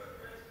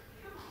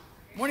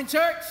Morning,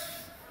 church.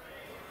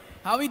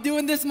 How are we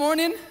doing this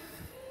morning?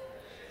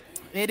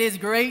 It is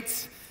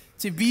great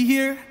to be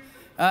here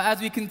as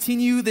we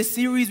continue the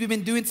series we've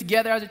been doing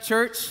together as a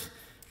church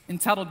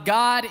entitled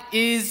God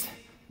is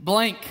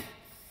Blank.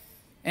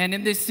 And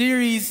in this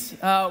series,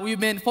 we've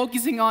been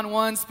focusing on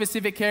one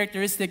specific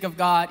characteristic of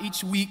God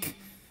each week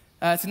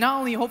to not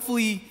only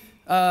hopefully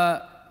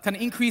kind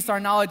of increase our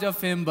knowledge of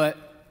Him, but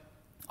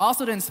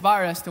also to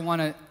inspire us to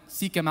want to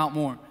seek Him out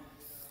more.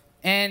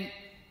 And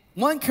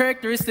one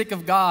characteristic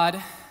of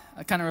God,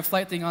 kind of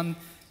reflecting on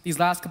these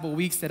last couple of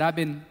weeks that I've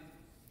been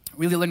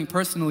really learning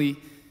personally,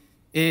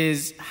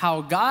 is how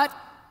God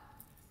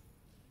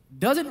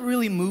doesn't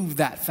really move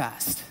that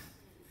fast.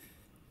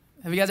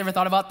 Have you guys ever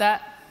thought about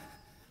that?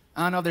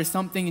 I don't know if there's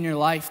something in your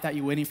life that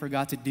you're waiting for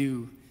God to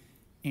do,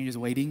 and you're just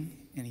waiting,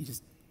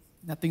 and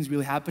nothing's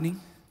really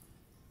happening.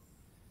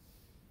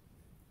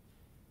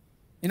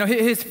 You know,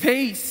 His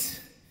pace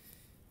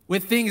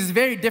with things is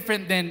very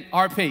different than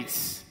our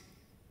pace.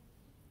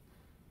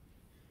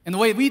 And the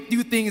way we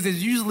do things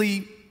is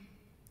usually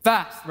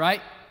fast,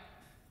 right?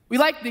 We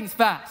like things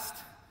fast.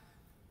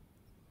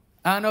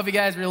 I don't know if you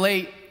guys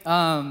relate,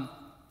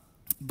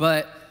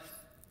 but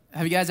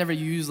have you guys ever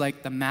used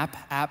like the map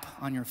app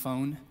on your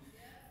phone?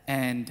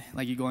 And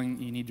like you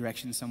need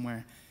directions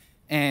somewhere.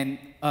 And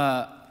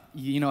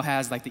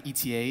has like the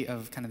ETA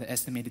of kind of the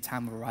estimated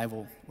time of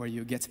arrival where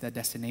you get to that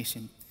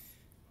destination.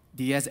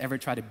 Do you guys ever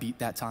try to beat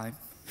that time?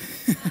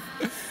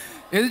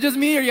 Is it just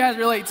me or you guys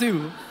relate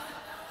too?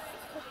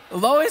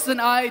 Lois and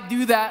I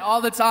do that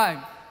all the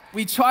time.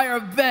 We try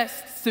our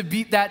best to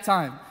beat that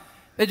time.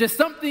 There's just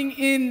something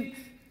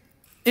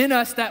in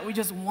us that we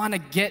just want to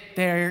get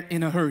there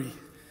in a hurry.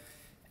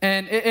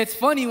 And it's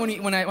funny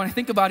when I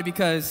think about it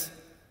because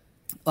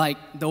like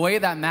the way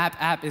that map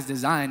app is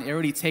designed, it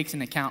already takes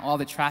into account all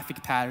the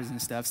traffic patterns and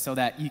stuff so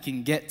that you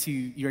can get to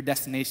your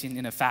destination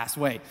in a fast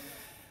way.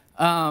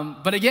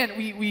 But again,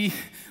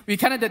 we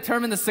kind of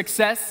determine the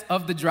success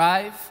of the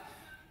drive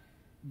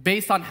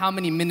based on how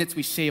many minutes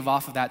we shave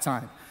off of that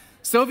time.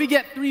 So if we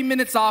get 3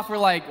 minutes off, we're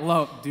like,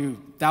 "Whoa, dude,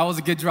 that was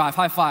a good drive.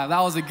 High five. That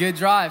was a good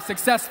drive.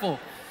 Successful."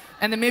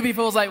 And then maybe if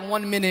it was like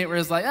 1 minute, where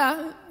it's like,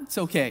 it's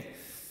okay.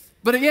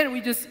 But again,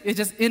 it's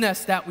just in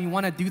us that we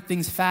want to do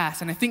things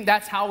fast. And I think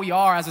that's how we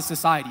are as a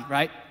society,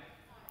 right?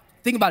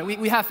 Think about it.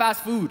 We have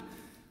fast food.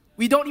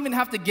 We don't even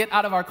have to get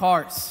out of our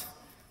cars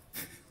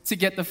to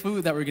get the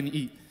food that we're going to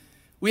eat.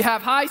 We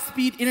have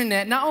high-speed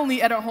internet, not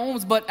only at our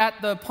homes, but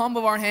at the palm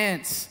of our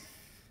hands,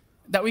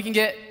 that we can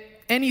get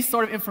any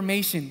sort of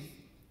information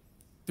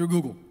through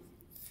Google.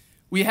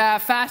 We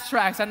have fast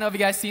tracks. I don't know if you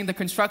guys seen the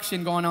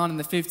construction going on in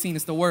the 15.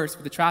 It's the worst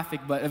with the traffic,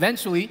 but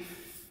eventually,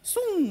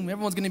 zoom,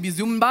 everyone's going to be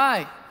zooming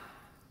by.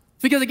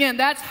 Because again,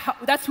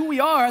 that's who we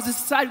are as a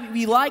society.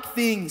 We like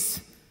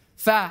things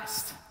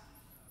fast.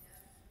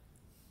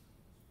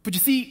 But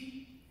you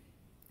see,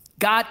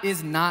 God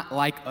is not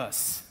like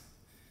us.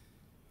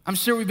 I'm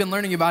sure we've been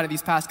learning about it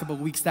these past couple of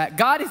weeks, that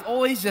God is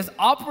always just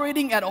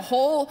operating at a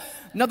whole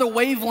another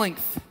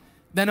wavelength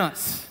than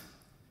us.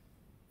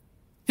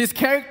 His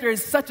character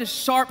is such a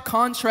sharp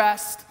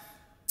contrast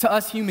to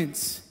us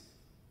humans.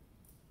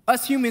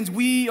 Us humans,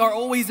 we are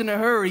always in a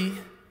hurry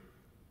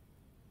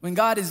when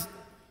God is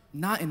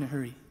not in a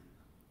hurry.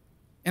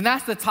 And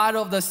that's the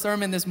title of the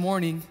sermon this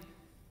morning,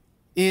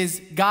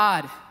 is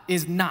God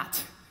is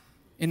not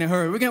in a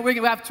hurry. We're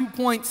gonna have 2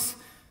 points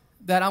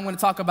that I'm gonna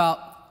talk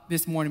about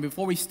this morning.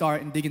 Before we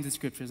start and dig into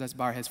scriptures, let's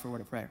bow our heads for a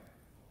word of prayer.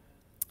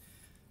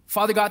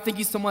 Father God, thank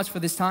you so much for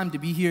this time to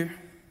be here.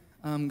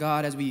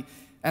 God, as we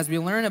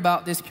learn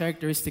about this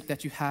characteristic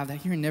that you have,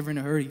 that you're never in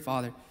a hurry,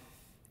 Father.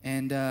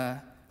 And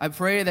I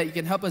pray that you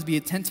can help us be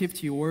attentive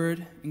to your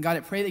word. And God, I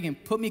pray that you can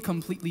put me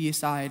completely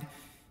aside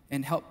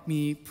and help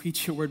me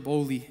preach your word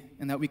boldly,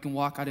 and that we can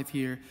walk out of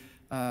here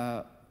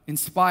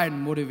inspired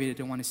and motivated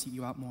to want to seek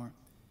you out more.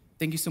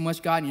 Thank you so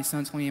much, God. In your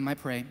son's holy name I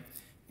pray.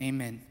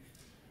 Amen.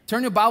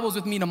 Turn your Bibles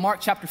with me to Mark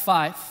chapter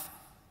 5.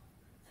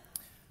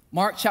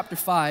 Mark chapter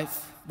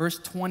 5, verse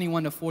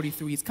 21 to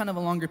 43. It's kind of a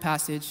longer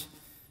passage,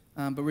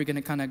 but we're going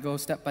to kind of go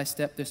step by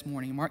step this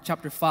morning. Mark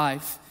chapter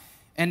 5.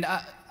 And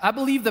I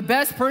believe the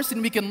best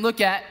person we can look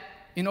at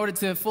in order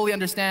to fully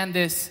understand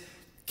this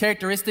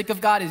characteristic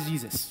of God is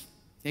Jesus.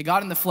 Okay,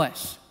 God in the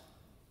flesh.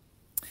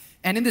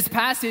 And in this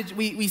passage,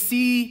 we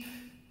see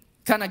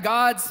kind of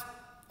God's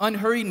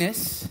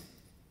unhurriedness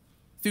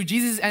through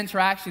Jesus'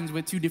 interactions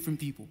with 2 different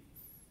people.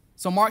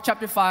 So Mark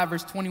chapter 5,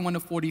 verse 21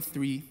 to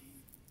 43.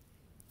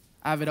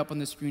 I have it up on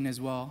the screen as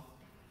well.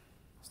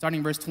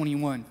 Starting verse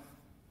 21.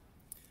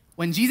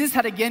 When Jesus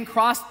had again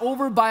crossed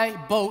over by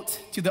boat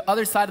to the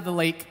other side of the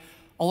lake,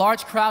 a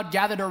large crowd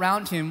gathered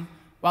around him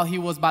while he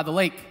was by the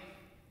lake.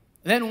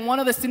 Then one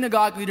of the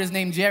synagogue leaders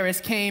named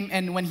Jairus came,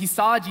 and when he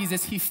saw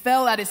Jesus, he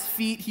fell at his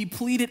feet. He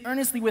pleaded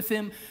earnestly with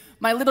him,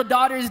 "My little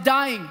daughter is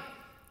dying.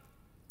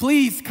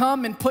 Please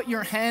come and put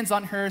your hands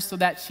on her so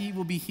that she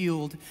will be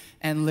healed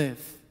and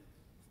live."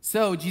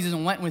 So Jesus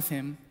went with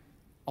him.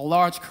 A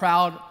large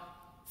crowd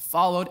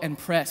followed and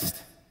pressed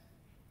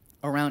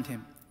around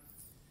him.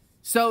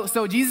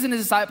 So Jesus and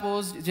his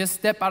disciples just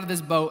step out of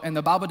this boat, and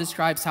the Bible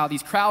describes how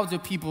these crowds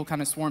of people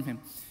kind of swarm him.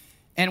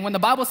 And when the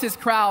Bible says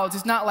crowds,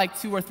 it's not like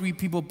 2 or 3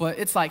 people, but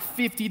it's like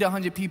 50 to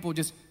 100 people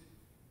just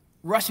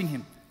rushing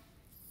him.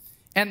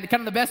 And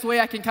kind of the best way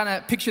I can kind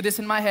of picture this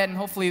in my head, and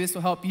hopefully this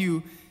will help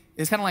you,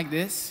 is kind of like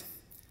this.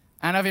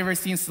 I don't know if you've ever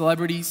seen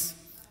celebrities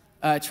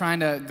trying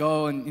to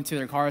go into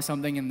their car or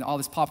something, and all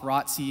this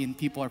paparazzi and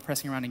people are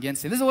pressing around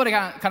against it. This is what it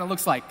kind of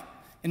looks like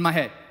in my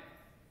head.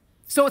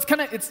 So it's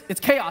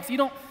chaos.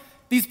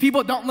 These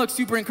people don't look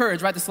super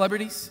encouraged, right? The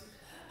celebrities,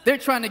 they're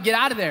trying to get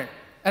out of there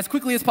as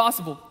quickly as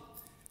possible.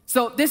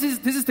 So this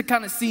is the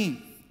kind of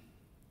scene.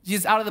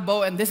 Jesus out of the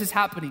boat, and this is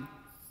happening.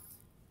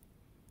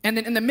 And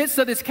then in the midst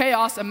of this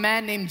chaos, a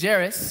man named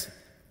Jairus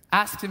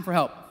asks him for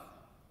help.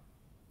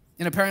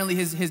 And apparently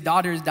his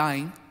daughter is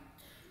dying,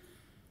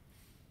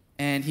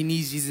 and he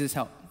needs Jesus'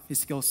 help, his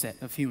skill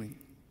set of healing.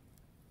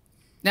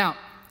 Now,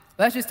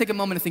 let's just take a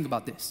moment to think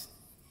about this.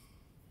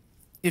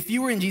 If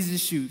you were in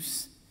Jesus'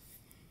 shoes,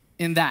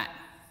 in that,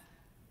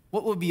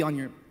 what would be on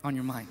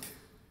your mind?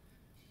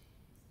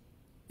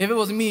 If it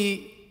was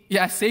me,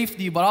 yeah,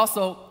 safety, but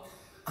also,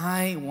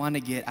 I want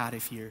to get out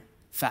of here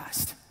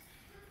fast.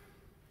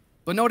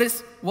 But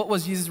notice, what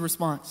was Jesus'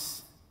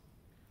 response?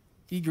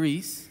 He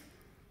agrees,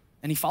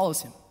 and he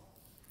follows him.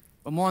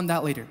 But more on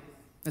that later.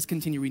 Let's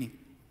continue reading.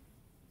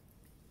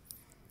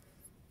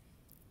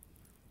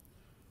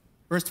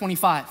 Verse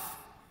 25.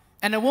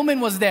 And a woman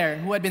was there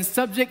who had been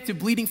subject to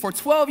bleeding for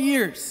 12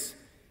 years.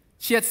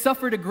 She had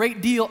suffered a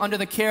great deal under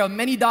the care of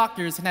many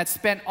doctors and had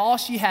spent all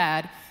she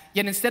had,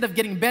 yet instead of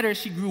getting better,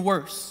 she grew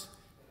worse.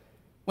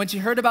 When she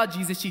heard about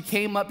Jesus, she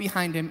came up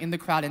behind him in the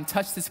crowd and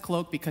touched his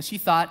cloak because she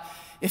thought,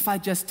 if I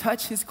just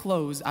touch his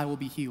clothes, I will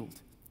be healed.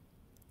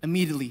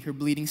 Immediately, her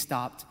bleeding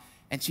stopped,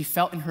 and she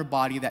felt in her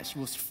body that she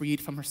was freed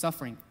from her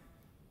suffering.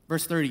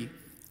 Verse 30.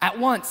 At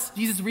once,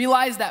 Jesus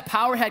realized that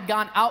power had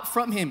gone out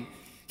from him.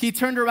 He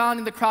turned around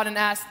in the crowd and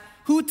asked,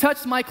 who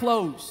touched my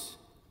clothes?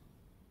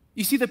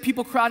 You see the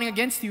people crowding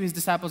against you, his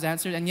disciples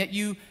answered, and yet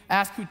you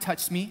ask who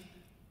touched me?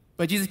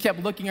 But Jesus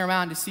kept looking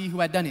around to see who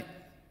had done it.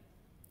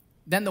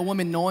 Then the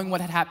woman, knowing what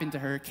had happened to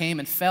her, came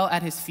and fell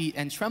at his feet,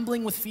 and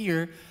trembling with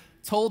fear,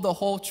 told the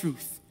whole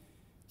truth.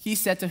 He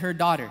said to her,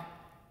 daughter,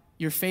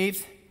 your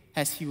faith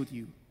has healed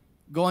you.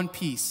 Go in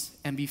peace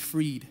and be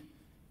freed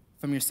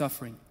from your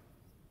suffering.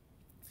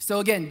 So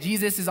again,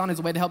 Jesus is on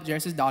his way to help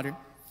Jairus' daughter.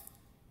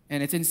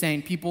 And it's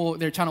insane. People,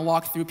 they're trying to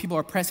walk through. People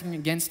are pressing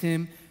against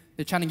him.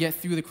 They're trying to get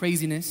through the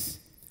craziness.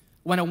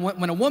 When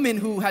a woman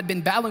who had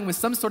been battling with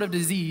some sort of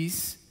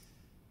disease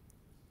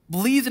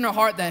believes in her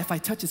heart that if I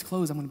touch his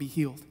clothes, I'm going to be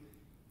healed.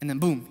 And then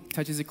boom,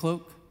 touches a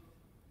cloak,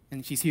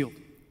 and she's healed.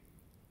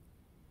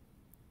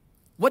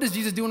 What does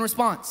Jesus do in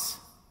response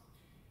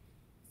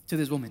to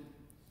this woman?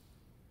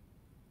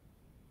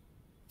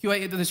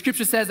 The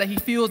scripture says that he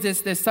feels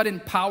this sudden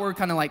power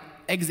kind of like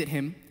exit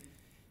him,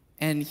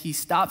 and he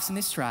stops in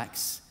his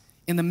tracks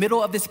in the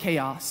middle of this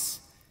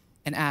chaos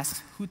and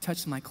asks, who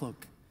touched my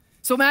cloak?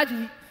 So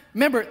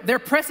remember, they're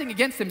pressing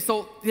against him,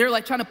 so they're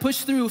like trying to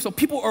push through, so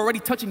people are already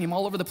touching him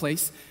all over the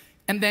place,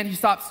 and then he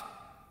stops,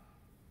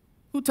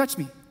 who touched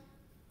me?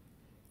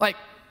 Like,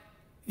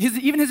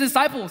 even his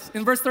disciples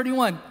in verse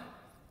 31,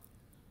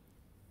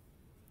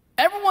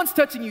 everyone's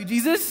touching you,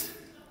 Jesus,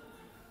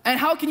 and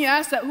how can you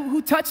ask that,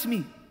 who touched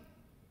me?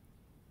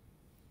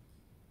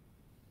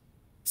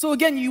 So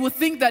again, you would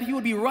think that he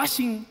would be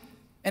rushing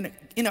and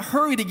in a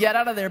hurry to get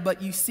out of there,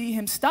 but you see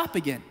him stop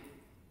again.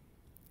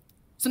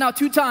 So now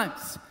 2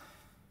 times,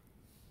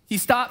 he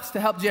stops to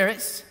help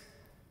Jairus,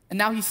 and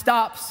now he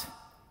stops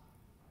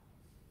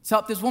to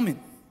help this woman.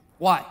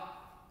 Why?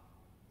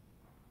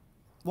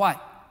 Why?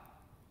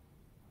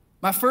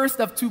 My first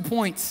of 2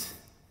 points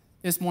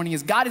this morning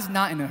is God is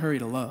not in a hurry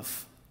to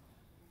love.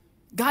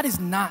 God is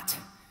not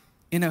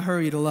in a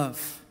hurry to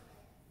love.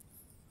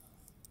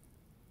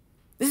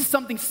 This is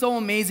something so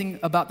amazing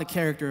about the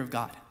character of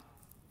God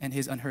and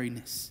his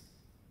unhurriedness.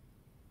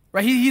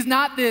 Right? He's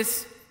not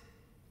this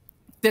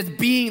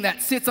being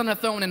that sits on a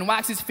throne and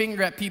whacks his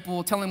finger at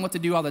people, telling them what to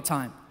do all the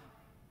time.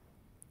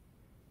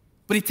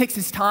 But he takes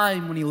his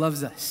time when he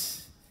loves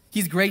us.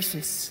 He's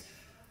gracious.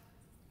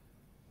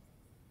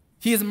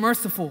 He is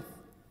merciful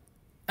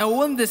and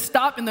willing to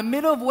stop in the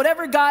middle of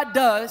whatever God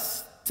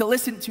does to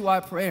listen to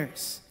our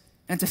prayers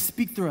and to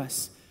speak through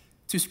us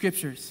through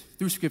scriptures.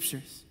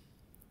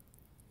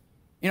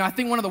 You know, I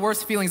think one of the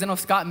worst feelings, I know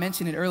Scott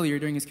mentioned it earlier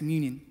during his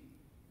communion,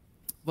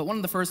 but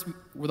one of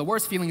the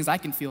worst feelings I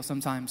can feel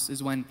sometimes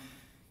is when,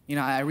 you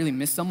know, I really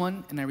miss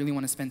someone and I really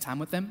want to spend time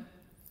with them,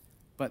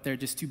 but they're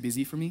just too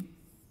busy for me.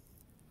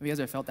 Have you guys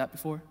ever felt that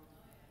before?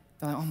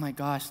 They're like, oh my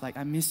gosh, like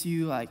I miss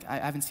you, like I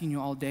haven't seen you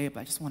all day,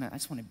 but I just want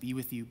to be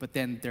with you. But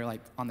then they're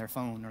like on their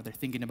phone or they're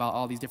thinking about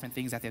all these different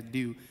things that they have to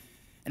do.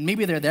 And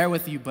maybe they're there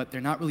with you, but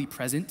they're not really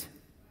present.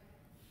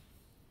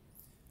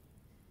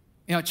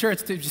 You know,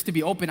 church, just to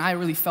be open, I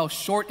really fell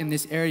short in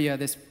this area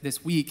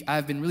this week.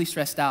 I've been really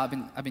stressed out.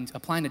 I've been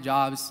applying to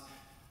jobs,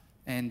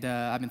 and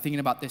I've been thinking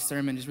about this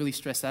sermon, just really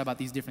stressed out about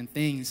these different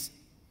things.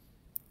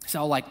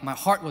 So, like, my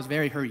heart was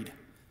very hurried.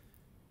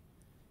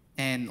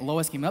 And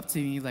Lois came up to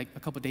me like a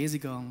couple days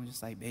ago and was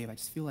just like, babe, I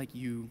just feel like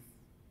you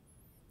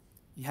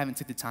haven't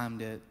took the time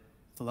to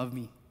love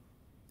me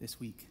this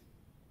week.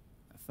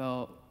 I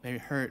felt very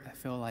hurt. I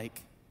felt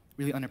like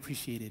really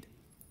unappreciated.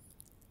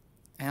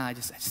 And I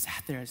just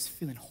sat there, I was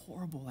feeling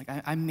horrible. Like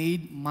I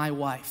made my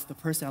wife, the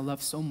person I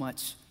love so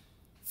much,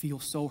 feel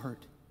so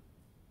hurt.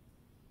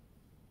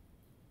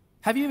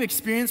 Have you ever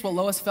experienced what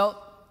Lois felt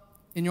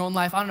in your own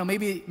life? I don't know,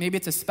 maybe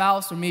it's a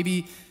spouse, or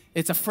maybe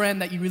it's a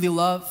friend that you really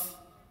love,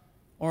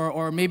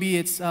 or maybe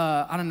it's,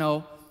 I don't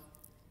know,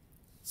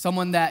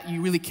 someone that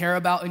you really care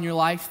about in your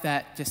life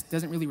that just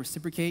doesn't really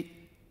reciprocate.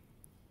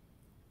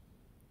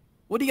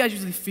 What do you guys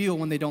usually feel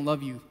when they don't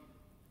love you,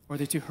 or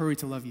they're too hurried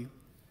to love you?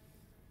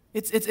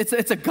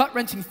 It's a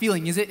gut-wrenching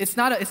feeling, is it? It's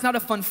not a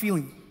fun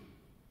feeling.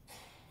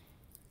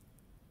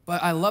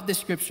 But I love this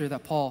scripture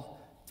that Paul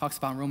talks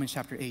about in Romans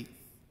chapter 8.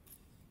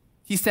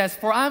 He says,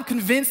 "For I am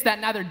convinced that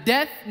neither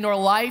death nor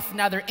life,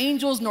 neither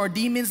angels nor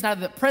demons,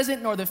 neither the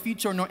present nor the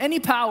future, nor any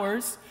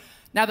powers,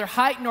 neither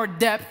height nor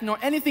depth, nor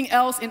anything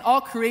else in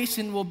all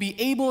creation will be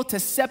able to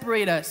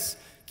separate us,"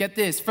 get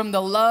this, "from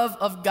the love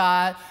of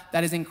God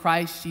that is in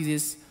Christ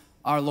Jesus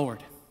our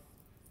Lord."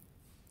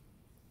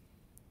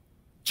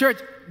 Church,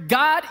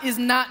 God is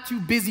not too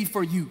busy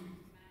for you.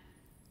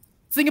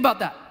 Think about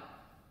that.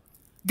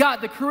 God,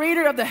 the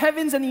creator of the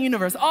heavens and the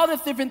universe, all the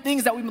different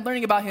things that we've been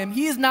learning about him,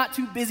 he is not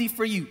too busy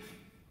for you.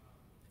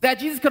 That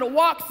Jesus could have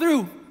walked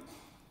through,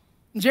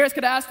 and Jairus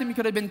could have asked him, he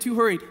could have been too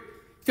hurried.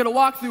 He could have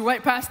walked through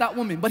right past that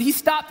woman, but he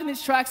stopped in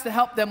his tracks to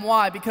help them.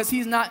 Why? Because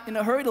he's not in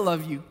a hurry to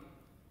love you.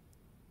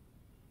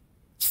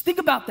 Just think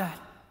about that.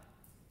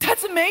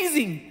 That's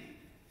amazing.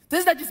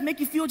 Doesn't that just make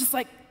you feel just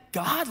like,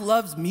 God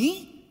loves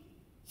me?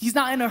 He's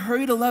not in a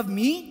hurry to love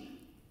me?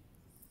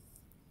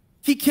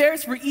 He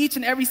cares for each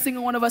and every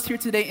single one of us here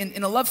today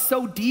in a love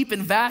so deep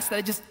and vast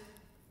that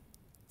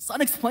it's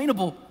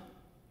unexplainable.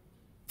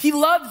 He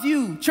loves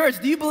you.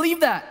 Church, do you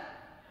believe that?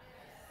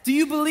 Do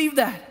you believe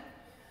that?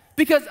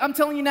 Because I'm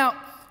telling you now,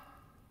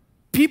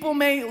 people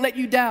may let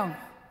you down.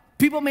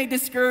 People may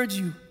discourage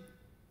you.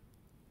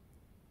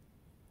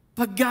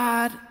 But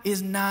God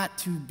is not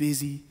too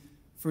busy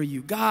for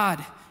you.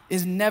 God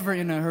is never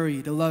in a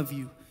hurry to love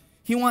you.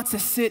 He wants to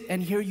sit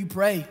and hear you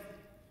pray.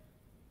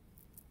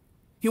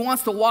 He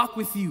wants to walk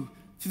with you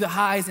through the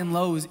highs and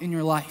lows in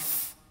your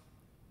life.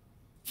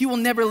 He will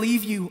never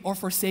leave you or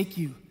forsake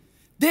you.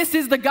 This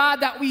is the God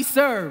that we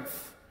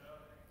serve.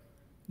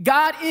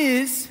 God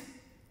is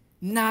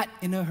not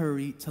in a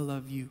hurry to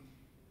love you.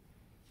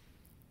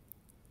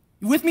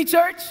 You with me,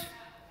 church?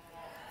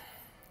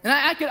 And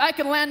I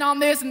could land on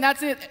this, and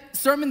that's it.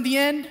 Sermon the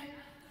end,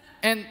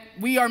 and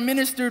we are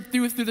ministered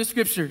through the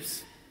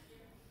scriptures.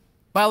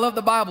 But I love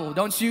the Bible,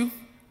 don't you?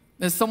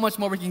 There's so much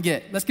more we can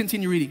get. Let's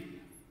continue reading.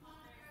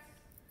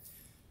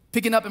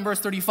 Picking up in verse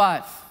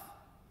 35.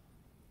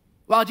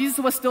 While Jesus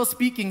was still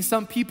speaking,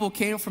 some people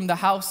came from the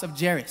house of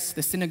Jairus,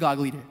 the synagogue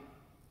leader.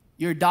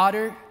 "Your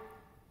daughter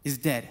is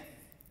dead,"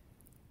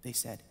 they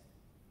said.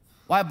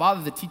 "Why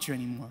bother the teacher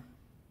anymore?"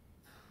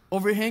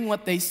 Overhearing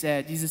what they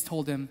said, Jesus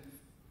told them,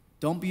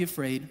 "Don't be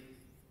afraid,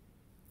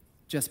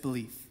 just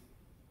believe."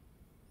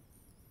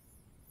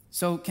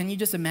 So can you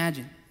just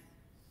imagine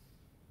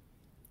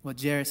what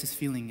Jairus is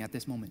feeling at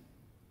this moment?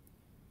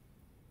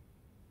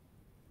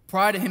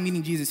 Prior to him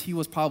meeting Jesus, he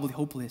was probably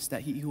hopeless,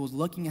 that he was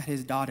looking at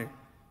his daughter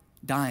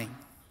dying.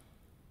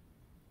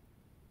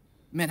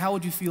 Man, how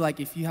would you feel like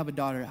if you have a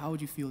daughter, how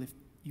would you feel if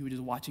you were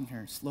just watching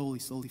her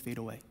slowly fade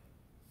away?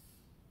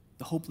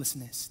 The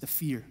hopelessness, the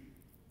fear.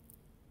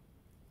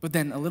 But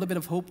then a little bit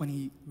of hope when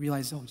he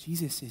realized, oh,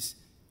 Jesus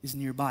is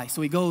nearby.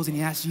 So he goes and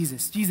he asks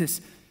Jesus,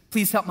 "Jesus,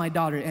 please help my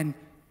daughter." And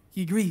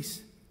he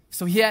agrees.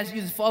 So he has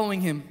Jesus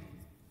following him.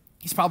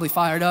 He's probably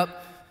fired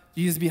up.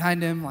 Jesus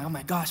behind him, like, oh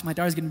my gosh, my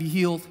daughter's gonna be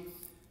healed.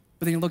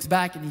 But then he looks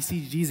back and he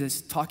sees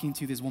Jesus talking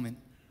to this woman.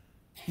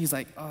 He's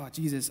like, "Oh,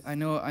 Jesus, I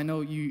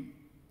know you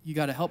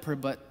gotta help her,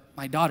 but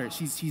my daughter,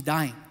 she's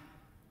dying."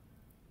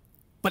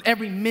 But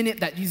every minute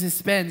that Jesus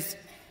spends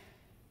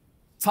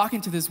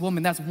talking to this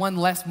woman, that's one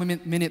less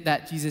minute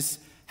that Jesus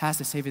has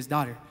to save his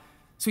daughter.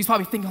 So he's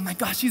probably thinking, oh my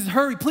gosh, Jesus,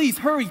 hurry, please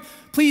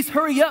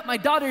hurry up, my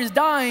daughter is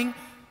dying.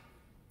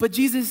 But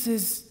Jesus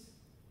is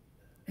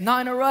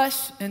not in a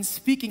rush and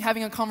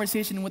having a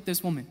conversation with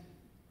this woman.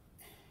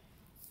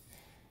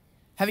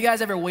 Have you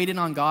guys ever waited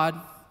on God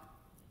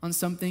on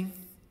something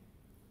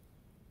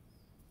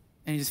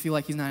and you just feel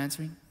like he's not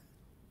answering?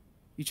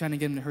 You're trying to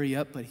get him to hurry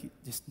up, but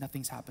just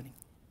nothing's happening.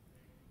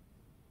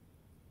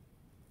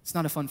 It's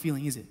not a fun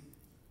feeling, is it?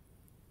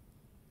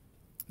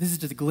 This is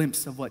just a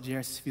glimpse of what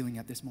Jairus is feeling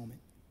at this moment.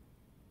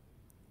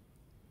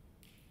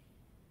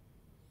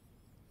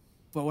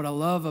 But what I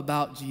love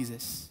about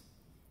Jesus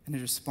and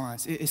his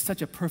response, it is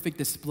such a perfect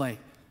display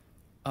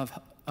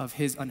of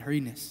his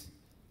unhurriedness.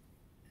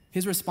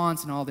 His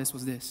response in all this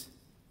was this: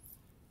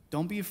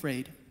 don't be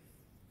afraid,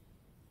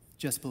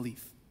 just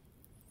believe.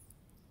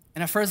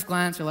 And at first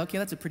glance, you're like, okay,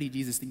 that's a pretty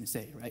Jesus thing to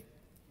say, right?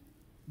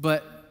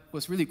 But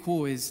what's really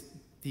cool is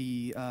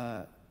the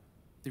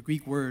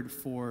Greek word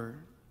for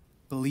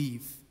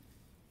believe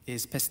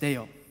is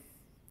pisteo.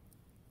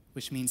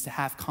 which means to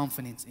have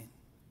confidence in.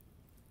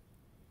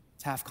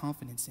 To have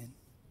confidence in.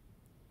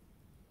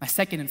 My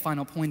second and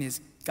final point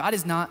is God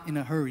is not in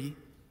a hurry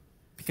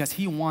because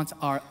he wants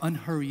our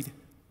unhurried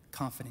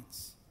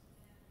confidence.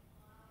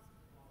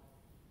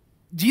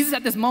 Jesus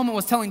at this moment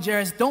was telling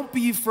Jairus, don't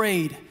be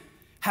afraid,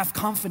 have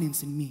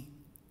confidence in me.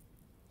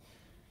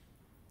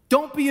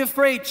 Don't be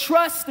afraid,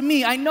 trust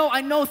me. I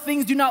know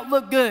things do not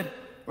look good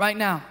right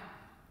now.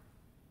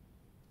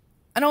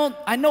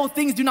 I know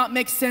things do not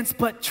make sense,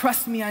 but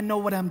trust me, I know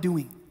what I'm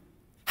doing.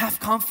 Have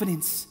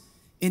confidence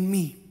in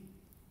me.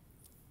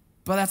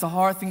 But that's a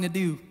hard thing to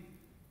do.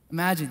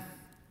 Imagine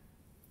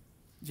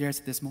Jairus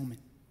at this moment.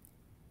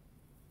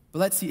 But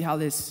let's see how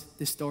this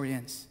story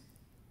ends.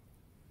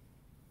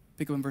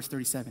 Pick up in verse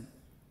 37.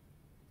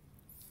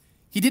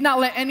 He did not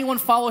let anyone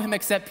follow him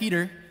except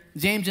Peter,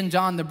 James, and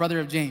John, the brother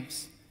of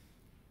James.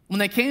 When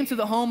they came to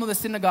the home of the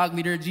synagogue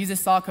leader, Jesus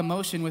saw a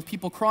commotion with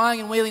people crying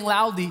and wailing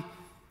loudly.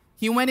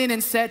 He went in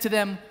and said to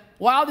them,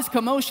 "Why all this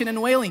commotion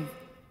and wailing?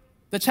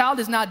 The child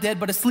is not dead,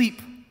 but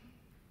asleep."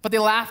 But they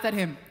laughed at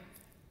him.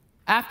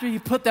 After he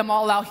put them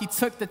all out, he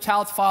took the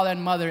child's father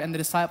and mother and the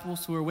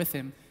disciples who were with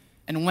him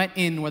and went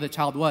in where the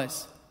child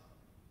was.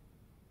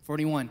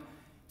 41.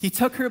 He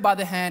took her by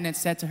the hand and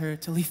said to her,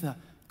 "Talitha,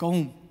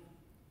 koum,"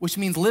 which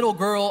means, "Little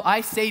girl,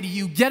 I say to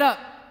you, get up."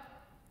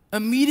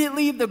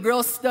 Immediately the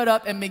girl stood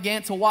up and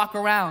began to walk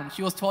around.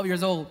 She was 12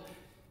 years old.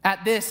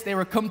 At this, they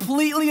were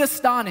completely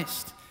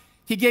astonished.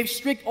 He gave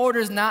strict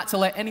orders not to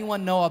let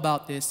anyone know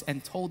about this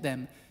and told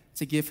them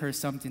to give her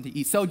something to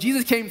eat. So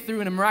Jesus came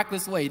through in a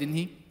miraculous way, didn't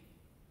he?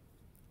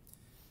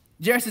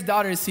 Jairus'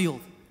 daughter is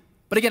healed.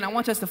 But again, I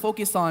want us to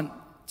focus on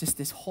just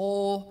this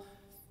whole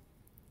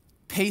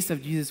pace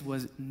of Jesus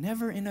was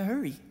never in a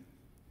hurry.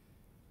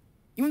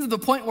 Even to the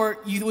point where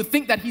you would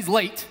think that he's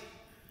late,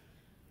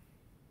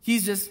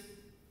 he's just,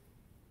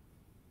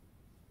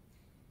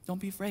 don't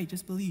be afraid,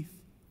 just believe.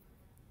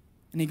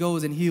 And he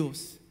goes and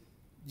heals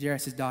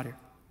Jairus' daughter.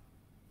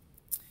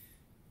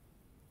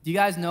 Do you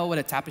guys know what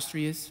a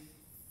tapestry is?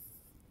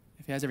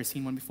 If you guys ever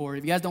seen one before.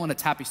 If you guys don't know what a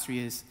tapestry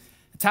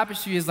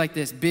is like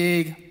this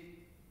big,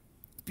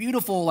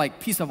 beautiful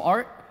piece of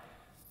art,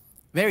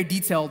 very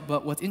detailed,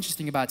 but what's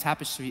interesting about a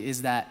tapestry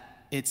is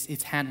that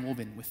it's hand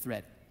woven with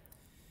thread.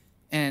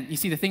 And you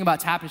see, the thing about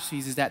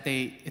tapestries is that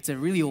it's a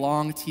really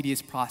long,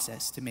 tedious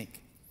process to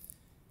make.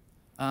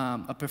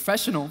 A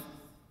professional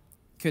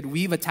could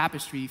weave a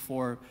tapestry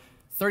for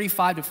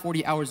 35 to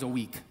 40 hours a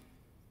week.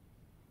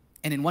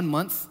 And in 1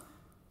 month,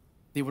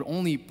 they would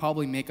only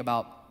probably make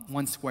about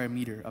 1 square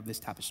meter of this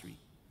tapestry.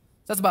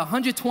 So that's about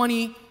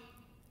 120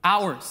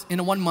 hours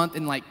in 1 month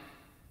in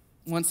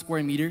 1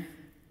 square meter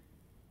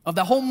of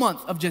the whole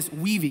month of just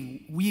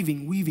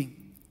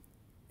weaving.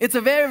 It's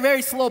a very,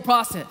 very slow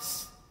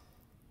process.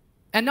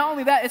 And not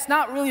only that, it's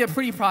not really a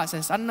pretty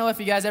process. I don't know if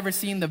you guys ever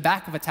seen the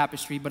back of a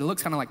tapestry, but it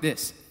looks kind of like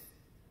this.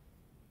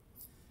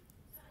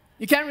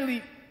 You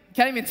can't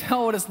even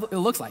tell what it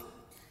looks like.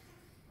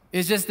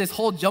 It's just this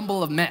whole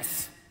jumble of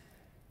mess.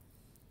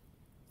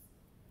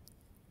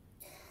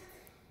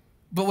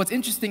 But what's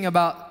interesting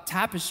about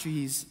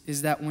tapestries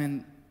is that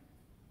when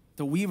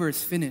the weaver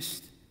is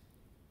finished,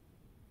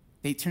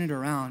 they turn it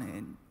around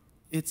and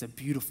it's a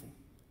beautiful,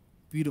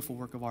 beautiful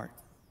work of art.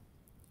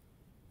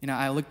 You know,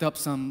 I looked up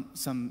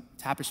some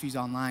tapestries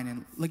online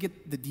and look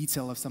at the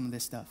detail of some of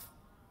this stuff.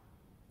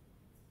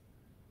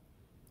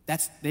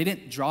 They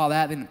didn't draw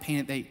that, they didn't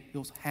paint it, it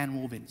was hand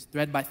woven,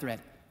 thread by thread.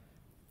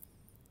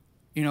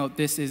 You know,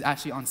 this is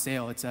actually on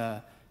sale. It's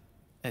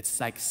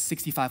like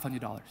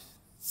 $6,500.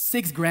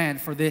 $6,000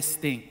 for this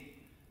thing.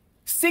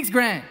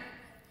 $6,000.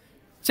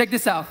 Check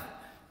this out.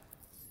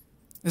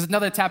 There's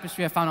another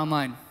tapestry I found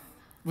online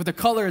with the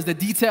colors, the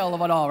detail of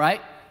it all,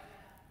 right?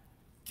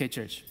 Okay,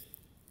 church.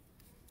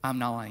 I'm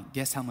not lying.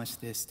 Guess how much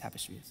this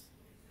tapestry is?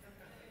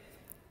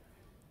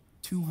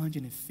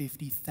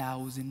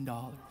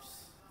 $250,000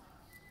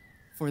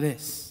 for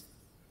this.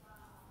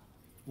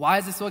 Why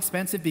is it so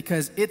expensive?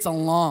 Because it's a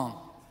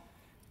long,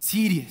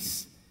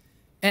 tedious,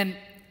 and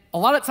a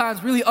lot of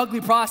times really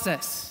ugly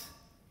process.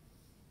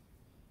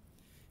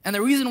 And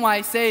the reason why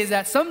I say is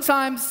that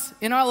sometimes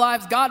in our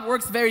lives, God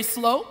works very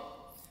slow,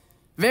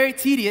 very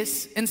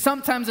tedious, and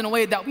sometimes in a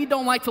way that we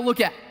don't like to look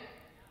at.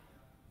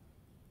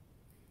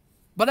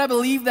 But I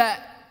believe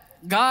that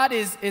God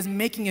is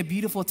making a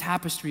beautiful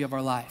tapestry of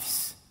our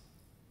lives.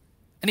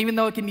 And even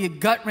though it can be a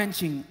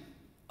gut-wrenching,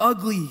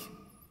 ugly,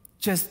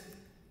 just,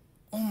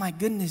 oh my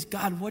goodness,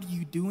 God, what are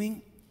you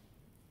doing?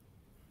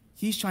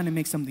 He's trying to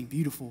make something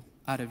beautiful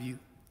out of you.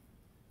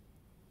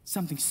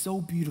 Something so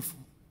beautiful.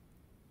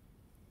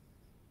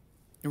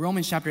 In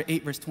Romans chapter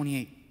 8, verse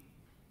 28,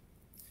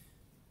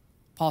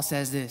 Paul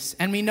says this,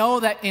 "And we know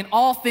that in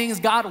all things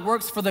God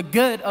works for the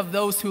good of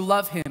those who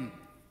love him,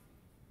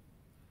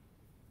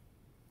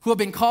 who have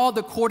been called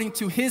according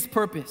to his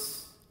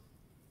purpose."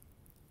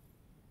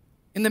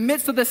 In the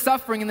midst of the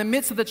suffering, in the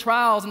midst of the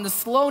trials and the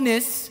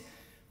slowness,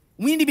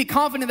 we need to be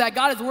confident that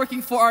God is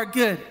working for our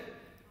good,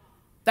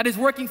 that is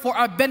working for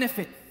our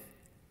benefit.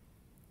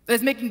 that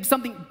is making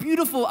something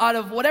beautiful out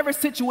of whatever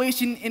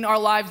situation in our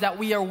lives that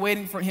we are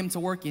waiting for him to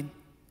work in.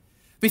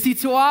 We see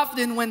too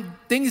often when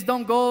things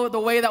don't go the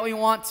way that we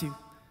want to,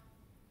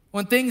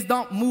 when things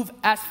don't move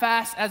as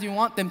fast as we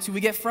want them to,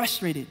 we get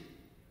frustrated.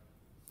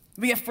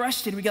 We get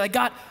frustrated. We get like,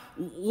 God,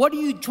 what are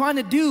you trying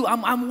to do?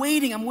 I'm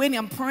waiting,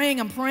 I'm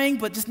praying,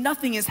 but just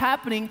nothing is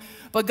happening.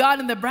 But God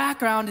in the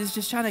background is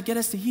just trying to get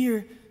us to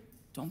hear,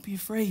 don't be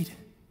afraid.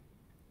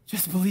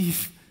 Just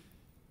believe.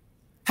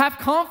 Have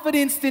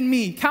confidence in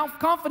me. Have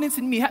confidence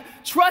in me.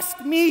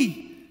 Trust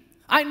me.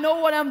 I know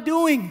what I'm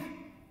doing.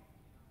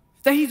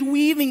 That he's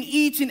weaving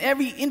each and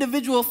every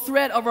individual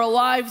thread of our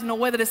lives in a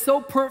way that is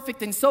so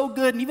perfect and so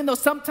good. And even though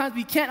sometimes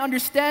we can't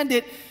understand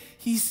it,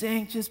 he's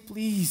saying, just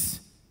please,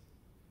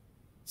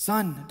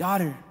 son,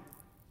 daughter,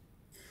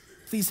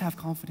 please have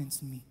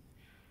confidence in me.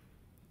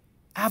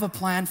 I have a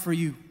plan for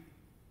you.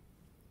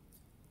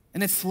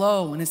 And it's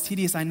slow and it's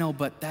tedious, I know,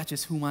 but that's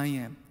just who I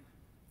am.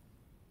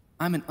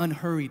 I'm an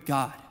unhurried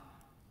God.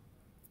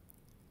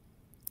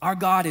 Our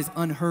God is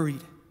unhurried.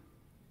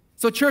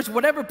 So church,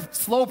 whatever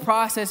slow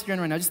process you're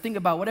in right now, just think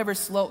about whatever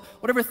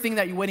thing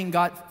that you're waiting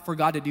for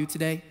God to do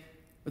today,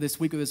 or this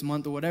week or this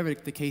month, or whatever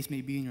the case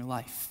may be in your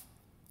life.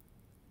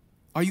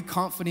 Are you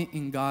confident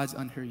in God's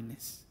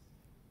unhurriedness?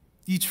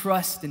 Do you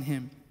trust in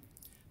him?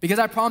 Because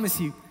I promise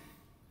you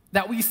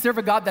that we serve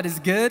a God that is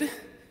good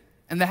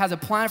and that has a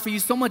plan for you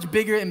so much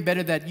bigger and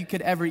better than you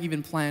could ever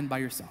even plan by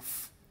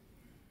yourself.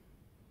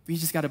 But you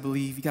just got to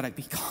believe. You got to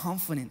be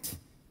confident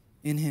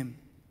in him.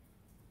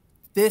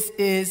 This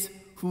is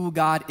who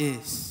God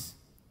is.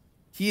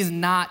 He is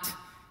not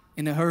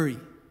in a hurry.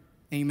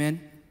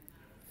 Amen.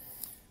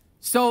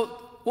 So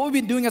what we've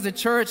been doing as a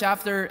church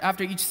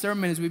after each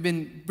sermon is we've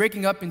been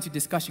breaking up into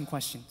discussion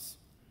questions.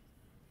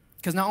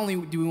 Because not only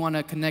do we want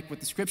to connect with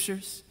the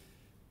scriptures,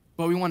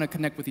 but we want to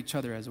connect with each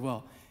other as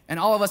well. And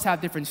all of us have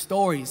different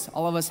stories.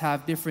 All of us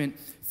have different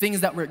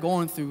things that we're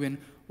going through. And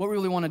what we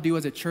really want to do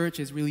as a church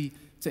is really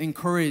to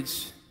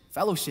encourage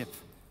fellowship,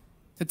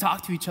 to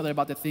talk to each other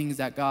about the things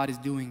that God is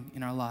doing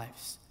in our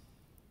lives.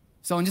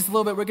 So in just a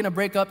little bit, we're going to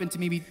break up into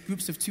maybe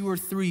groups of 2 or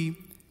 3, and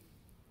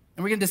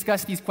we're going to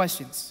discuss these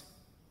questions.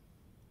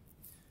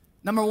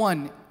 Number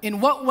 1,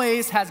 in what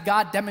ways has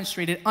God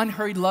demonstrated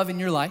unhurried love in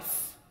your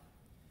life?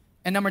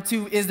 And number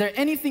 2, is there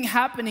anything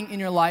happening in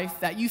your life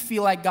that you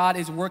feel like God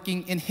is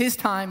working in his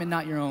time and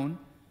not your own?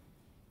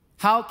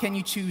 How can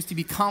you choose to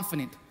be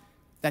confident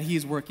that he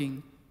is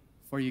working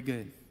for your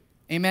good?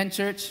 Amen,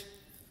 church?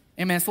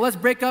 Amen. So let's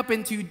break up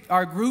into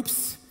our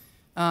groups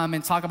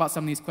and talk about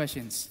some of these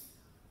questions.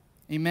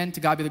 Amen. To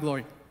God be the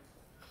glory.